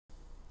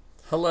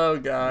Hello,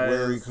 guys.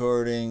 We're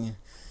recording.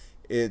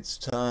 It's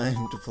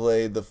time to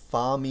play the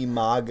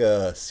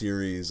Famimaga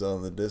series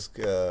on the disc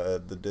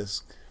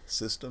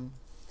system.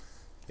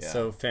 Yeah.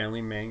 So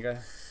family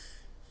manga.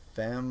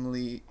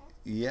 Family,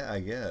 yeah,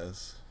 I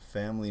guess.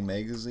 Family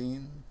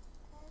magazine.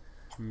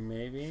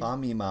 Maybe.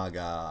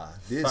 Famimaga.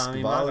 Disc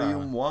Famimaga.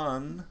 Volume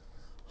 1.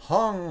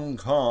 Hong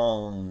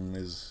Kong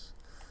is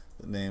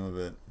the name of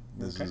it.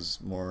 This is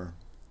more.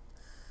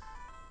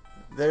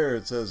 There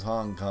it says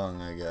Hong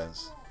Kong, I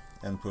guess.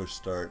 And push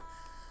start.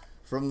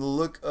 From the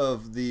look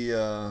of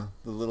the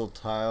little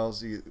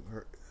tiles,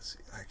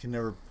 I can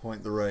never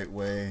point the right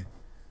way.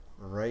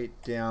 Right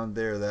down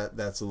there,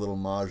 that's a little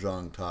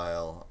mahjong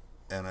tile,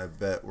 and I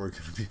bet we're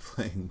gonna be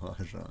playing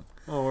mahjong.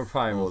 Oh, we're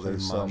probably playing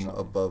there's mahjong. Some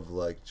above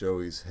like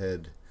Joey's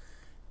head.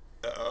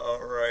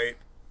 Right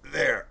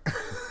there.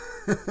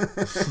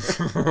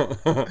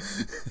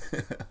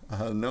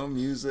 No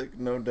music,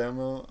 no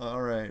demo.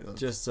 All right.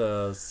 Just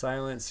a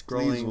silent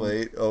scrolling. Please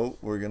wait. Oh,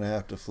 we're gonna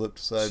have to flip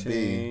to side B.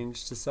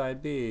 Change to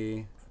side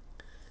B.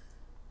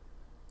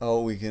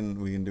 Oh, we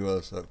can do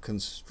a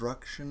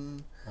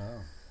construction.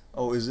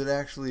 Oh, is it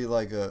actually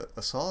like a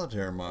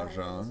solitaire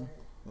mahjong,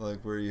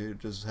 like where you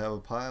just have a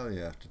pile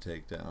you have to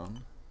take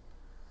down?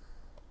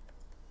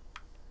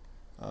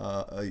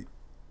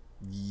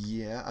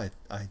 Yeah,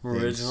 I think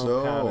Original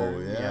so.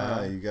 pattern,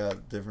 yeah, you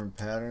got different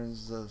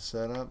patterns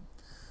set up.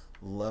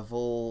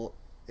 Level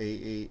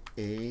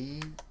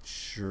AAA,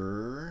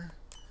 sure.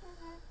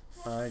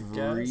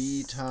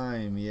 Free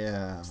time,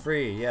 yeah.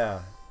 Free,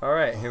 yeah. All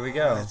right, here we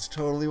go. It's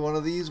totally one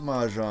of these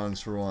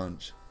mahjongs for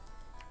once.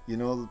 You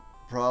know the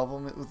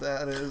problem with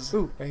that is?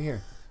 Ooh, right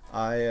here.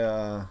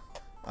 I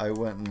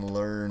went and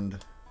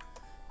learned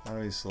how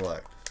do we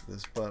select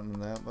this button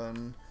and that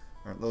button.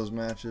 Aren't those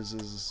matches?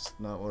 Is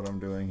not what I'm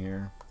doing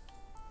here.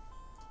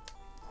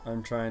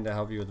 I'm trying to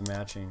help you with the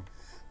matching.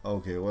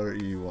 Okay, what are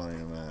you wanting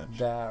to match?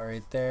 That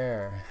right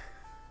there.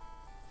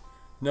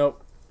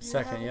 Nope.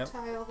 Second, yep.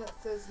 Tile that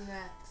says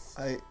next.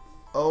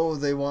 Oh,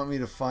 they want me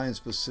to find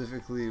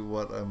specifically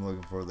what I'm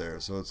looking for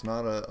there. So it's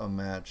not a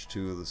match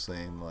two of the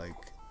same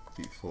like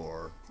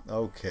before.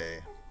 Okay.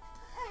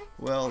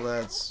 Well,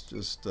 that's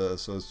just so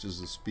it's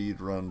just a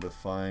speed run to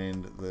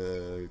find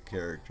the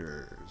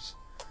characters.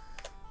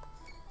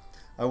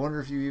 I wonder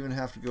if you even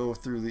have to go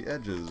through the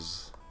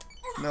edges.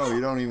 No, you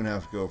don't even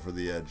have to go for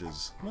the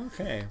edges.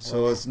 Okay.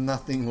 So it's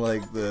nothing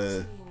like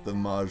the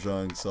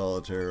mahjong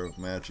solitaire of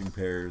matching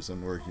pairs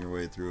and working your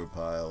way through a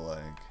pile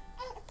like.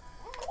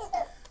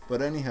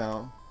 But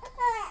anyhow,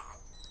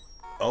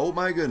 oh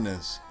my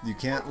goodness, you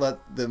can't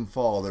let them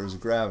fall. There's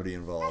gravity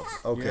involved.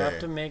 Okay. You have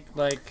to make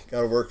like.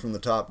 Gotta work from the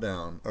top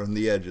down, or from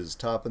the edges,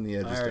 top and the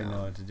edges down. I already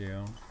know what to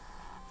do.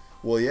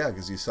 Well, yeah,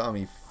 because you saw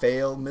me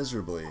fail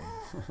miserably.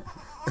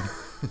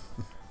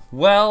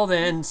 Well,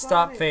 then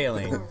stop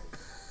failing.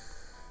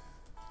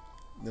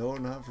 No,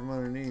 not from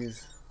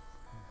underneath.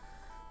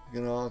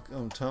 You're gonna all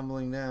come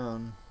tumbling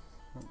down.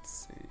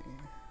 Let's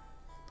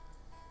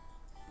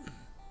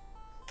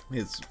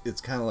see.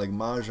 It's kind of like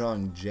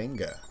mahjong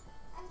Jenga.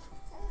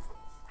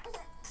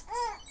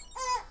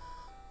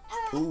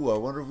 Ooh, I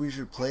wonder if we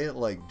should play it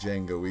like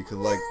Jenga. We could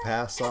like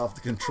pass off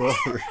the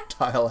controller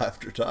tile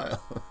after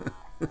tile.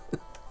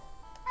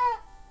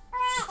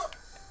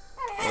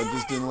 I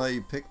just didn't let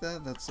you pick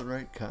that? That's the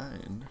right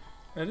kind.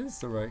 It is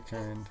the right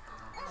kind.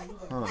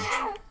 Huh.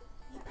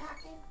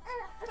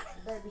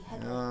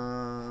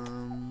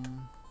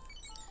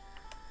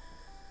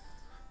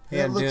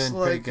 Yeah, that looks doing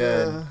like pretty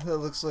good. That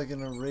looks like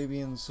an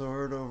Arabian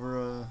sword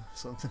over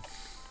something.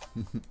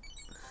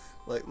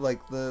 like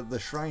the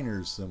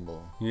Shriner's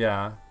symbol.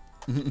 Yeah.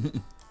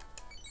 I'm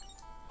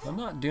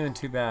not doing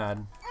too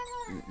bad.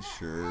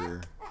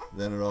 Sure.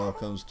 Then it all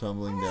comes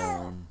tumbling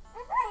down.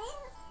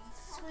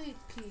 Sweet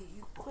pea,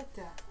 you quit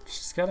that.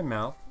 She's got a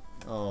mouth.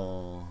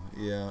 Oh,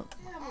 yeah.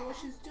 Yeah, but what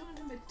she's doing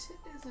to my tit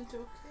isn't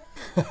okay.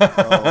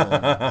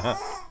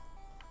 Oh.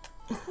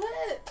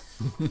 Quit!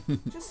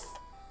 Just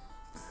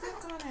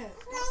stick on it.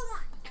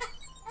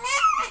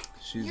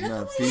 She's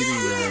not feeding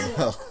very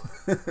well.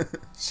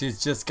 She's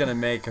just gonna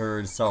make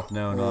herself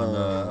known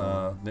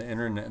on the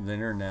internet. The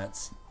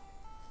internets.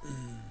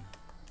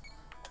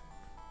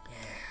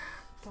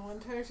 The one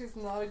time she's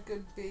not a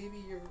good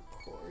baby, you're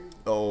recording.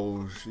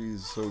 Oh,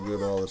 she's so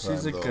good all the time.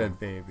 She's a good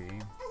baby.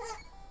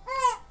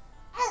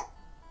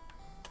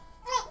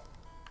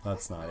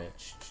 That's not it.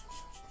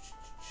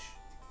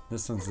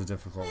 This one's the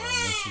difficult one.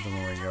 This is the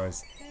one where you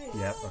always.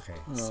 Yep. Okay.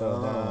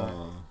 So that,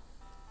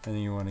 and then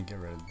you want to get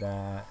rid of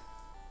that.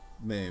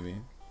 Maybe.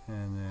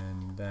 And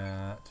then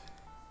that.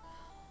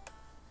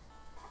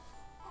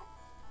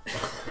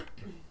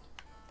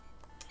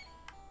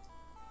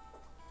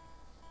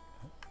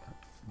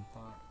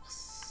 Box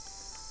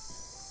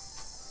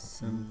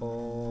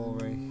symbol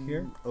right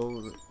here.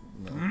 Oh,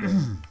 no.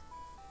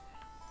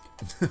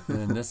 And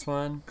then this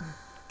one.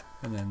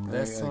 And then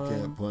this one. I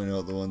can't point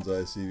out the ones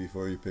I see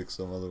before you pick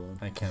some other one.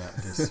 I cannot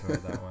destroy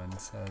that one,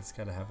 so it's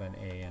got to have an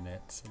A in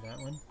it. So that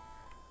one.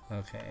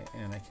 Okay,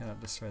 and I cannot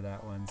destroy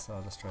that one, so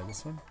I'll destroy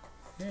this one.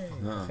 Yay,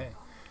 okay.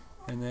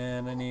 And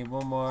then I need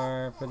one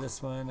more for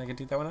this one. I can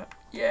take that one out.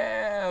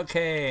 Yeah,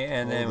 okay.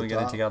 And then we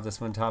gotta take out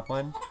this one, top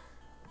one.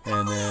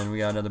 And then we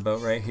got another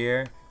boat right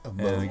here.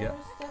 And we got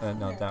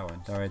not that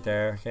one. That right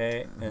there.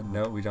 Okay. And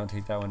no, we don't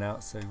take that one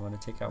out. So you want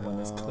to take out one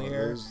that's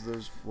clear.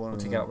 There's one. We'll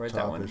take out right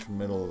that one.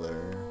 Middle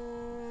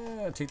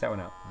there. Take that one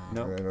out.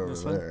 No, right over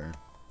this there.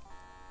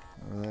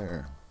 Over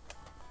there.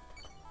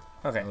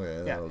 Okay. Okay,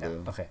 yeah. that'll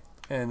do. Okay.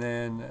 And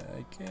then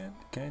I can't.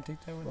 Can I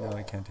take that one? No,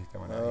 I can't take that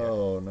one out yet.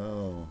 Oh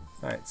no.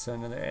 All right. So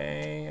another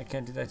A. I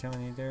can't do that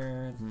one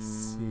either. Let's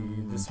see.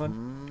 This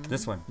one.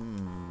 This one.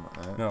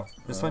 No.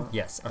 This one.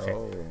 Yes. Okay.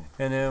 Oh.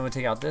 And then we'll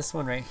take out this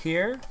one right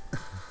here.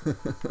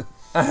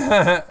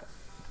 I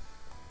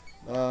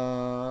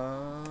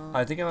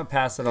think I'm gonna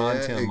pass it on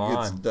to Amon. It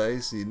gets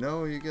dicey.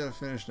 No, you gotta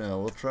finish now.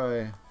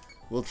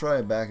 We'll try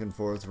a back and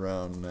forth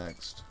round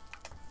next.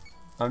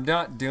 I'm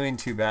not doing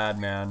too bad,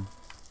 man.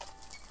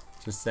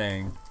 Just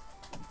saying.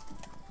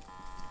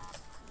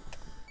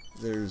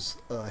 There's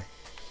a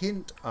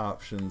hint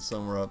option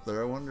somewhere up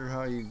there. I wonder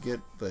how you get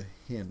the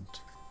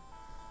hint.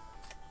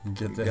 You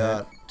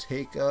got hint?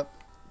 Take up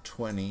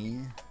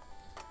 20,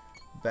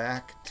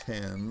 back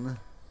 10.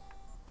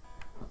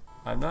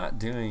 I'm not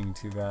doing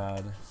too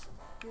bad.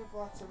 You have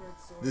lots of red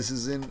swords. This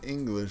is in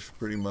English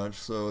pretty much,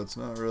 so it's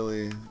not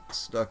really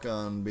stuck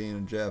on being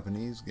a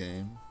Japanese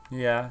game.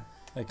 Yeah,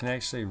 I can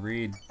actually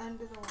read.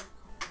 Under the white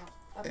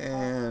corner.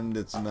 And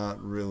it's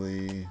not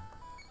really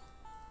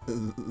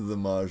the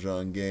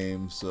Mahjong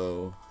game,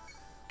 so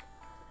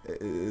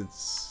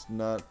it's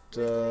not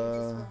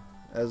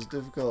as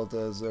difficult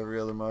as every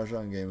other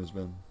Mahjong game has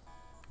been.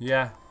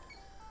 Yeah,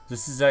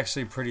 this is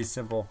actually pretty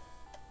simple.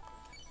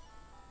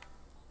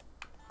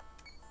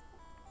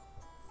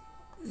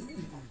 Don't do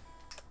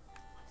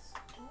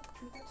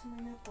that to my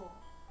nipple.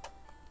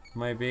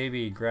 My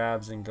baby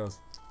grabs and goes.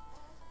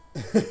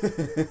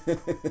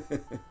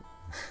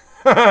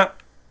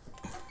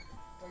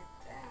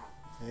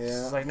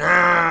 Yeah. It's like,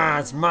 nah,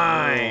 it's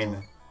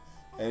mine.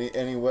 Oh.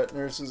 Any wet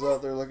nurses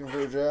out there looking for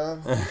a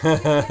job?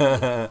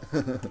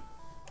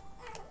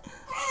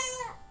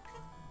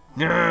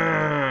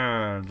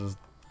 Nah,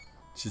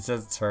 she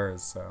says it's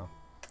hers, so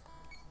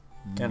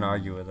can't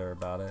argue with her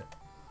about it.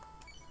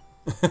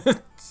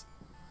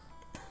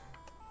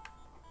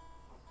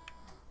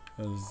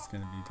 Oh, this is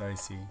gonna be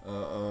dicey.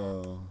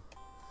 Uh-oh.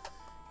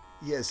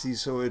 Yeah, see,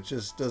 so it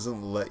just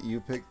doesn't let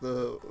you pick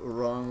the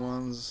wrong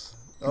ones?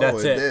 Oh,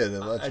 That's it did. It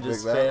let you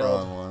pick that failed.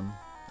 wrong one.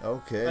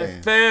 Okay.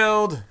 I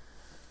failed!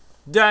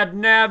 Dad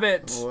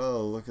nabbit!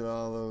 Well, look at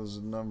all those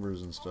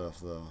numbers and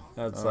stuff, though.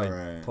 That's all like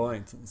right.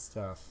 points and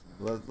stuff.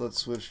 Let's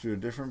switch to a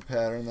different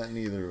pattern that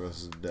neither of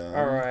us has done.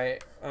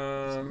 Alright,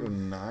 Let's go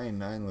 9.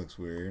 9 looks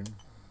weird.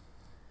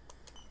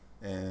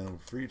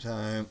 And free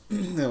time,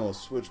 then we'll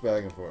switch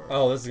back and forth.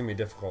 oh, this is gonna be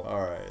difficult.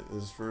 Alright,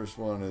 this first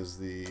one is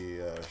the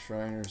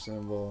Shriner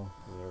symbol.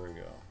 There we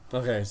go.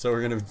 Okay, so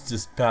we're gonna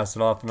just pass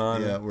it off and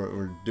on? Yeah,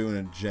 we're doing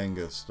it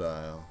Jenga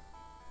style.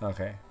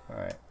 Okay,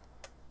 alright.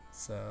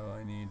 So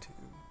I need to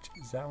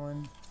choose that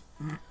one.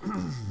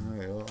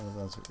 Okay, well,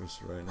 that's what we're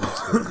right next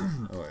to it.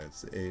 Oh,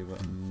 it's the A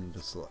button to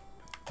select.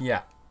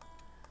 Yeah.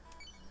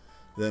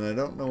 Then I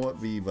don't know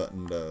what B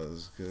button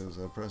does, because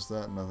I pressed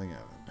that and nothing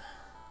happened.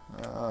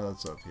 Ah,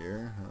 that's up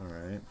here.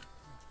 Alright.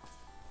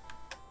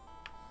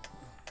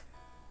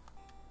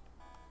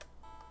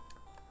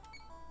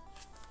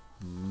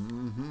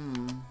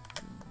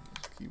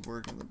 Keep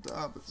working the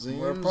top, it seems.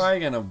 We're probably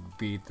gonna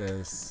beat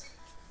this.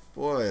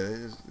 Boy, they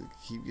just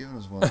keep giving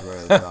us ones right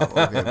at the top.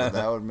 Okay, but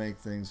that would make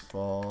things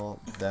fall.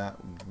 That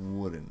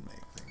wouldn't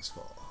make things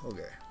fall.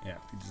 Okay. Yeah,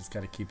 we just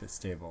gotta keep it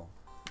stable.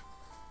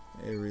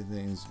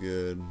 Everything's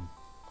good.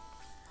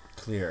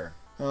 Clear.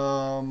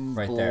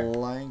 Right there.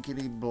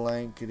 Blankety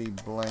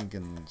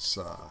blankin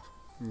soft.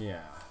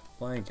 Yeah,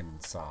 blank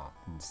and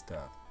soft and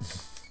stuff.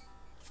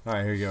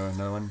 Alright, here you go,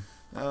 another one.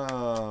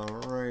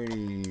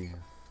 Alrighty.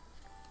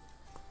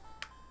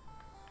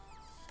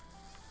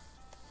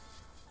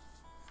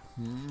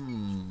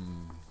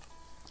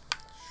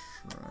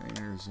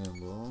 Shriner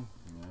symbol.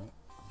 Yep.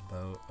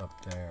 Boat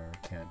up there.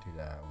 Can't do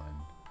that one.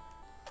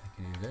 I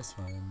can do this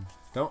one.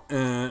 Don't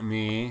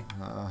me.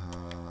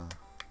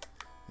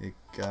 It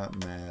got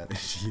mad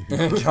at you.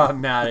 It got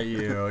mad at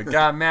you. It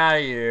got mad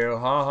at you.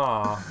 Ha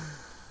ha.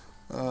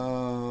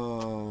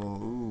 Oh,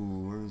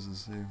 ooh, where's the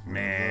safe for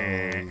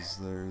those?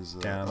 There's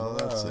down oh,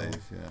 that's below.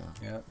 safe,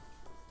 yeah. Yep.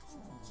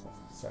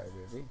 Sorry,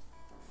 baby.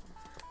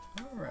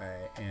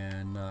 Alright,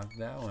 and knock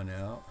that one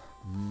out.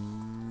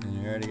 And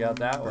you already got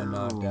that one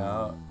knocked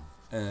out.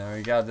 And then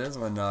we got this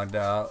one knocked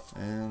out.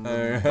 And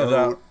the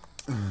boat.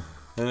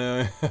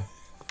 And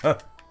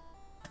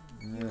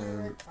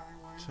Yeah,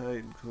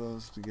 tight and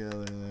close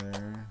together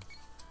there.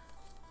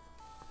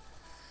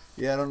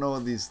 Yeah, I don't know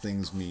what these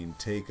things mean.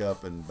 Take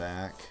up and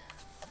back.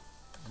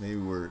 Maybe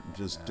we're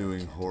just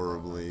doing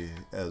horribly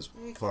as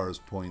far as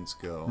points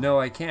go. no,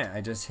 I can't.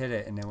 I just hit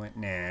it and it went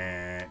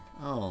nah.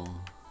 Oh.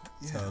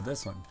 Yeah. So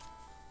this one.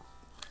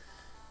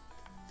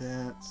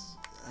 That's,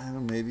 I don't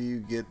know, maybe you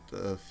get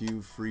a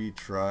few free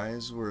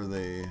tries where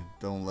they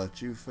don't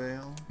let you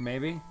fail.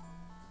 Maybe.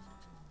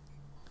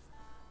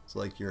 It's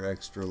like your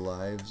extra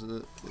lives.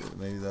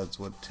 Maybe that's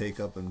what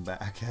take up and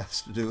back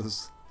has to do with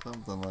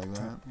something like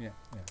that. Yeah,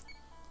 yeah.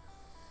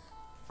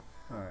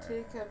 Alright.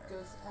 Take up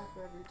goes up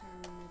every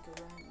time you make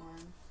a right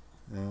one.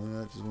 And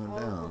that just went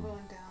We're down.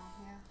 going down,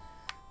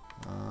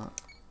 yeah.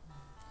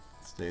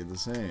 Stayed the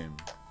same.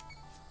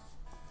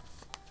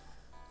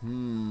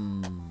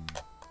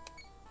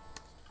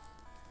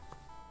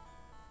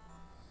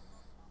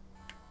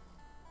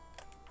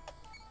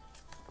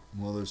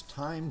 Well, there's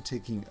time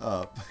ticking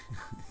up.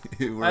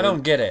 I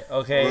don't get it,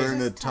 okay? We're in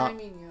It's a just time.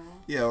 timing you.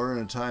 Yeah, we're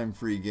in a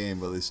time-free game,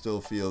 but they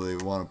still feel they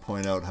want to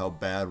point out how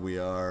bad we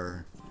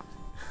are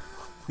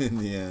in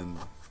the end.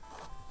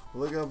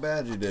 Look how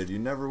bad you did. You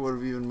never would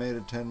have even made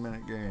a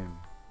 10-minute game.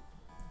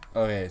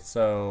 Okay,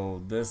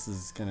 so this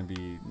is gonna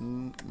be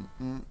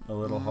a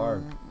little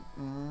hard.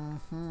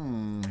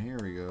 Here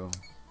we go.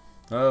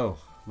 Oh,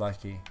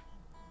 lucky.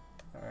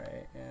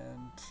 Alright,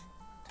 and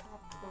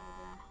Top over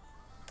there.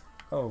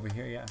 oh, over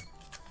here, yeah.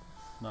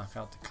 Knock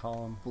out the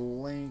column.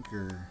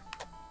 Blanker.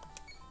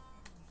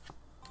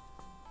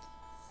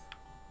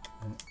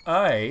 And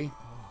I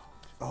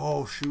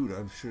Oh shoot!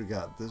 I should have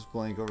got this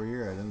blank over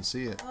here. I didn't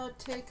see it. Oh,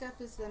 take up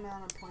is the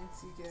amount of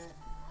points you get.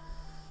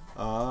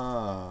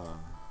 Ah.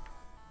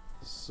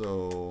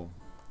 So,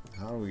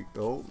 how do we?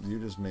 Oh, you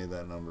just made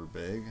that number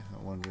big.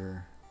 I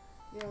wonder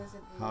Yeah, it was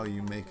an how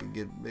you 8 make pointer. it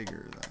get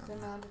bigger The then.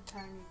 amount of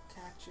time you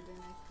catch it in,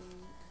 I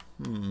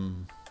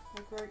think.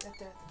 Like right up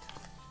there at the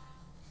top.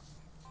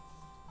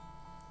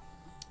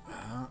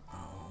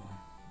 Uh-oh.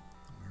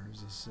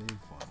 Where's the safe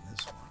on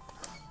this one?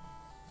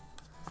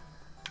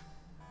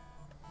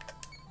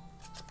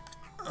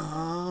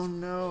 Oh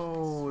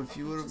no! If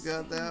you would have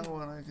got that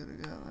one, I could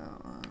have got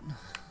that one.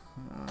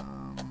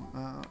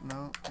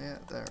 No, yeah,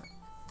 there.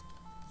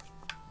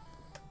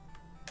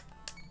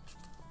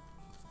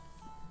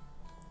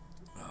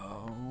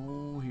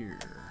 Oh,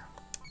 here.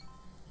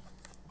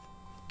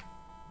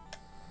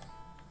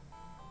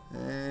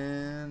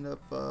 And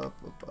up.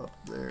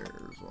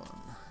 There's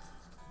one.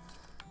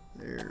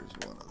 There's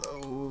one of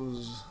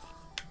those.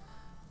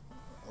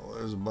 Oh,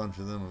 there's a bunch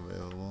of them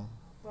available.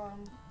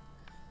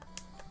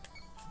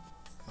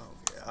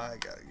 Okay, I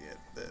gotta get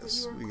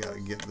this. We gotta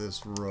get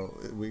this row.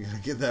 We gotta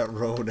get that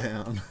row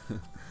down.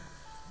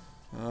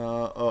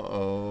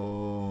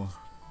 Uh-oh.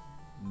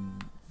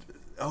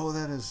 Oh,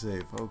 that is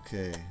safe.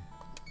 Okay.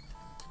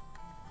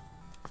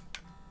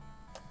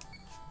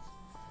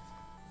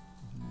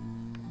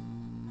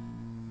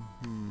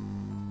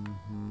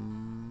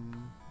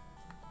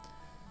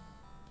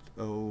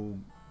 Oh,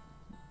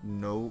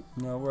 no.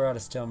 no, we're at a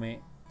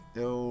stalemate.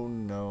 Oh,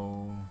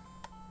 no.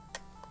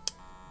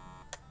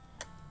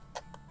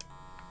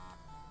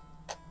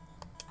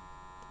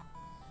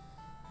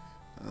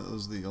 Are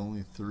those the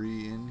only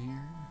 3 in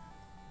here?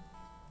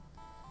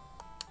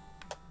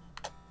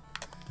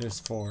 There's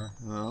 4.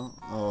 No.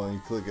 Oh, you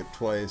click it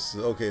twice.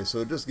 Okay, so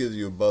it just gives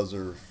you a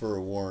buzzer for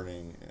a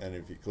warning, and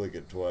if you click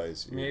it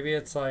twice, Maybe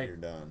it's like you're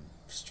done.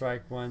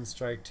 strike 1,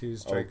 strike 2,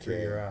 strike 3,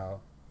 Okay. you're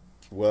out.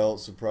 Well,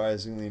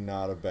 surprisingly,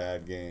 not a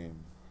bad game.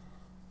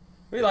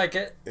 We like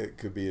it. It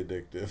could be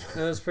addictive.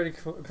 It was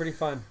pretty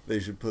fun. They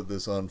should put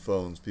this on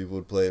phones. People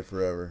would play it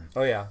forever.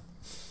 Oh yeah,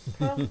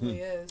 Probably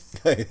is.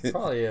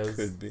 probably is.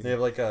 Could be. They have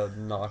like a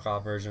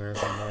knockoff version or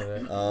something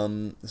like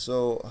that.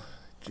 So,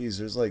 geez,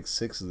 there's like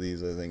 6 of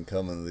these, I think,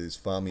 coming, these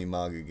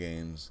Famimaga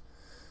games.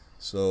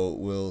 So,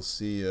 we'll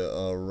see you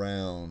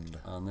around.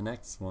 On the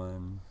next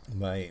one.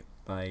 Bye.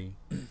 Bye.